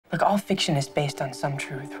Look, all fiction is based on some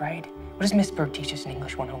truth, right? What does Miss Berg teach us in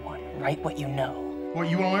English 101? Write what you know. Well,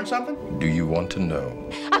 you want to learn something? Do you want to know?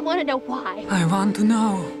 I want to know why. I want to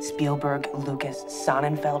know. Spielberg, Lucas,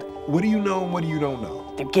 Sonnenfeld. What do you know and what do you don't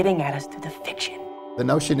know? They're getting at us through the fiction. The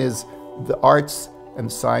notion is the arts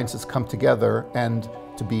and sciences come together, and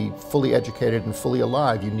to be fully educated and fully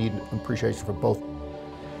alive, you need appreciation for both.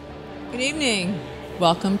 Good evening.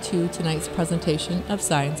 Welcome to tonight's presentation of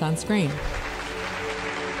Science on Screen.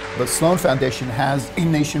 The Sloan Foundation has a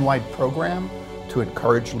nationwide program to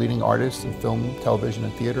encourage leading artists in film, television,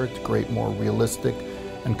 and theater to create more realistic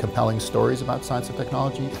and compelling stories about science and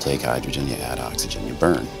technology. You take hydrogen, you add oxygen, you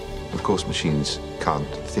burn. Of course, machines can't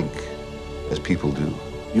think as people do.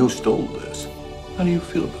 You stole this. How do you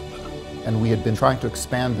feel about that? And we had been trying to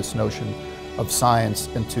expand this notion of science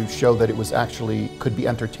and to show that it was actually, could be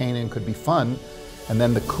entertaining, could be fun. And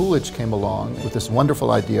then the Coolidge came along with this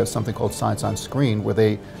wonderful idea of something called Science on Screen, where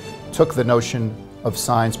they took the notion of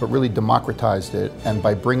science but really democratized it, and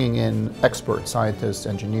by bringing in expert scientists,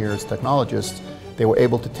 engineers, technologists, they were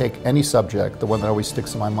able to take any subject. The one that always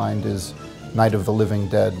sticks in my mind is Night of the Living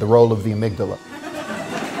Dead, the role of the amygdala.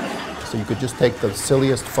 So you could just take the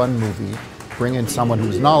silliest fun movie, bring in someone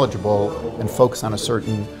who's knowledgeable, and focus on a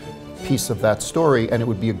certain piece of that story, and it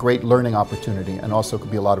would be a great learning opportunity, and also could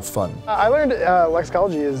be a lot of fun. I learned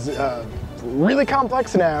lexicology is really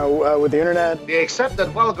complex now with the internet. The accepted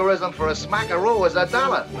vulgarism for a smackaroo is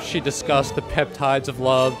 $1. She discussed the peptides of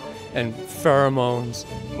love and pheromones.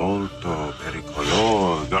 Molto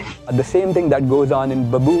pericoloso. The same thing that goes on in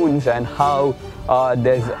baboons, and how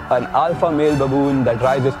there's an alpha male baboon that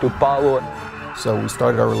rises to power. So we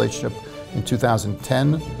started our relationship in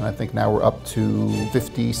 2010, and I think now we're up to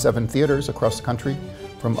 57 theaters across the country,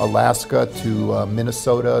 from Alaska to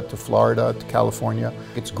Minnesota to Florida to California.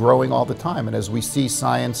 It's growing all the time, and as we see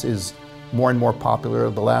science is more and more popular.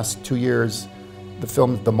 The last 2 years, the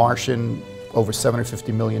film The Martian, over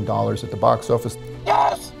 $750 million at the box office.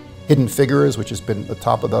 Yes! Hidden Figures, which has been the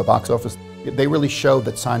top of the box office. They really show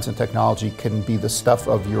that science and technology can be the stuff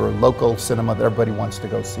of your local cinema that everybody wants to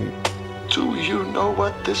go see. Do you know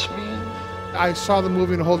what this means? I saw the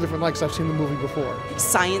movie in a whole different light because I've seen the movie before.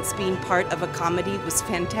 Science being part of a comedy was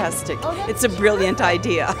fantastic. It's a brilliant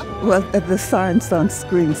idea. Well, the Science on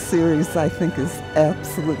Screen series, I think, is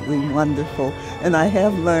absolutely wonderful. And I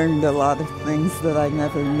have learned a lot of things that I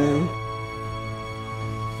never knew.